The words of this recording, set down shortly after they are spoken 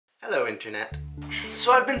Hello, Internet.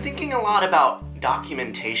 So I've been thinking a lot about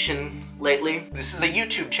documentation lately. This is a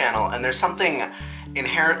YouTube channel, and there's something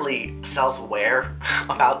inherently self-aware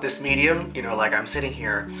about this medium. You know, like I'm sitting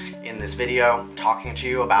here in this video talking to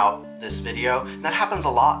you about this video, and that happens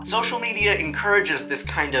a lot. Social media encourages this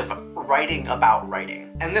kind of writing about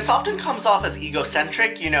writing. And this often comes off as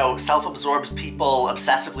egocentric, you know, self-absorbed people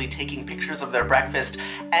obsessively taking pictures of their breakfast,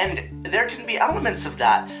 and there can be elements of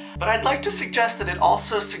that. But I'd like to suggest that it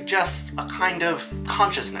also suggests a kind of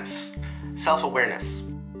consciousness, self-awareness.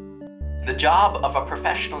 The job of a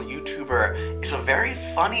professional YouTuber is a very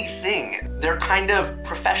funny thing. They're kind of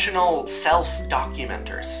professional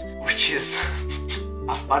self-documenters, which is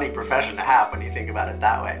a funny profession to have when you think about it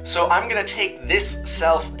that way. So I'm gonna take this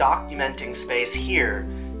self-documenting space here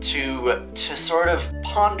to sort of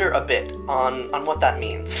ponder a bit on what that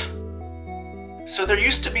means. So there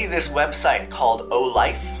used to be this website called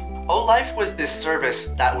O-Life. O-Life was this service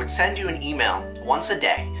that would send you an email once a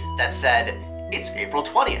day that said, "It's April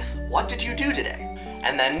 20th, what did you do today?"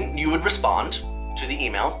 And then you would respond to the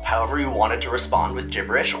email however you wanted to respond, with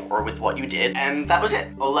gibberish or with what you did, and that was it.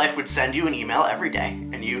 O-Life would send you an email every day,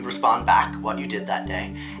 and you'd respond back what you did that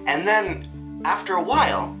day. And then, after a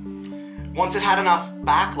while, once it had enough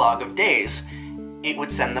backlog of days, it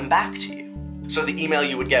would send them back to you. So the email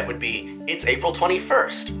you would get would be, "It's April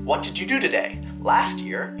 21st, what did you do today? Last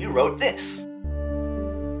year, you wrote this."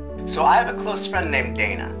 So I have a close friend named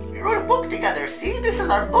Dayna. We wrote a book together, see? This is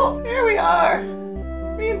our book. Here we are.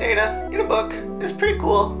 Me and Dayna in a book. It's pretty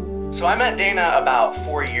cool. So I met Dayna about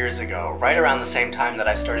 4 years ago, right around the same time that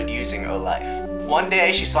I started using O-Life. One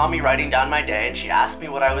day she saw me writing down my day and she asked me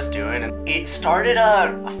what I was doing, and it started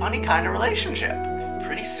a funny kind of relationship.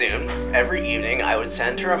 Pretty soon, every evening I would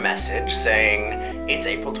send her a message saying, "It's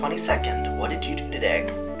April 22nd, what did you do today?"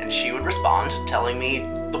 And she would respond, telling me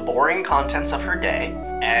the boring contents of her day,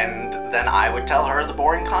 and then I would tell her the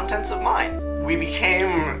boring contents of mine. We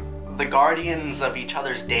became the guardians of each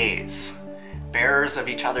other's days, bearers of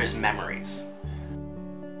each other's memories.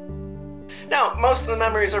 Now, most of the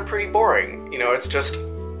memories are pretty boring. You know, it's just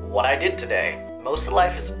what I did today. Most of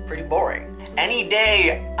life is pretty boring. Any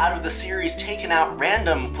day out of the series taken out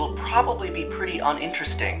random will probably be pretty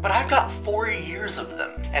uninteresting, but I've got 4 years of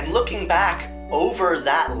them. And looking back over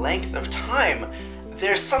that length of time,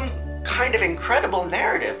 there's some kind of incredible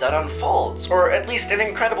narrative that unfolds, or at least an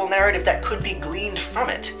incredible narrative that could be gleaned from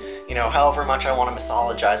it. You know, however much I want to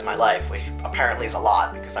mythologize my life, which apparently is a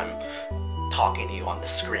lot because I'm talking to you on the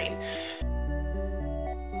screen.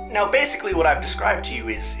 Now, basically what I've described to you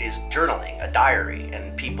is journaling, a diary,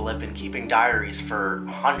 and people have been keeping diaries for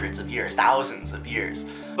hundreds of years, thousands of years.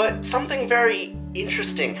 But something very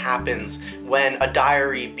interesting happens when a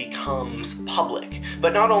diary becomes public.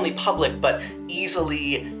 But not only public, but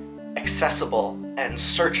easily accessible and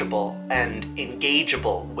searchable and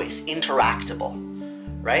engageable with, interactable,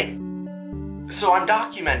 right? So I'm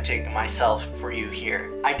documenting myself for you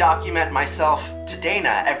here. I document myself to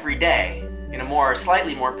Dayna every day in a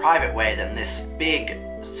slightly more private way than this big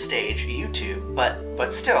stage YouTube,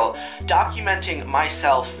 but still, documenting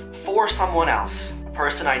myself for someone else, a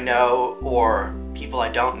person I know or people I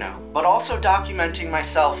don't know, but also documenting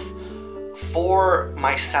myself for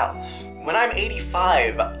myself. When I'm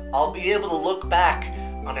 85, I'll be able to look back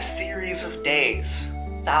on a series of days,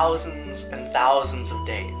 thousands and thousands of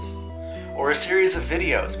days, or a series of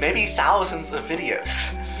videos, maybe thousands of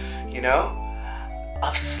videos, you know?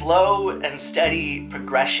 Of slow and steady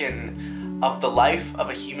progression of the life of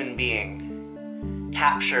a human being,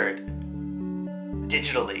 captured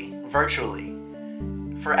digitally, virtually,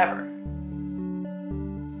 forever.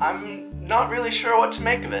 I'm not really sure what to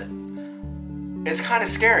make of it. It's kind of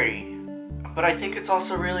scary, but I think it's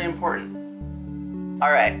also really important.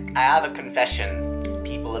 Alright, I have a confession,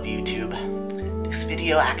 people of YouTube. This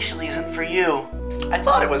video actually isn't for you. I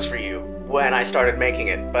thought it was for you when I started making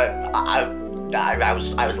it, but I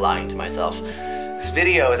was lying to myself. This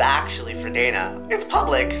video is actually for Dayna. It's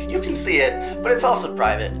public, you can see it, but it's also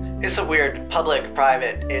private. It's a weird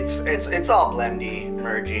public-private, it's all blendy,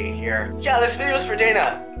 mergy here. Yeah, this video is for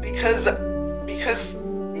Dayna, because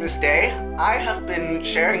this day, I have been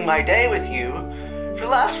sharing my day with you for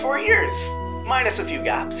the last 4 years. Minus a few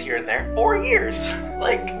gaps here and there. 4 years!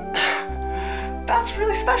 Like, that's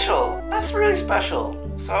really special. That's really special.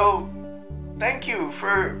 So, thank you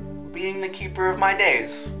for being the keeper of my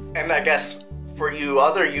days. And I guess for you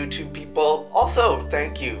other YouTube people, also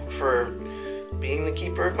thank you for being the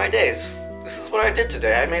keeper of my days. This is what I did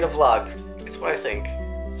today. I made a vlog. It's what I think.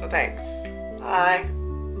 So thanks. Bye.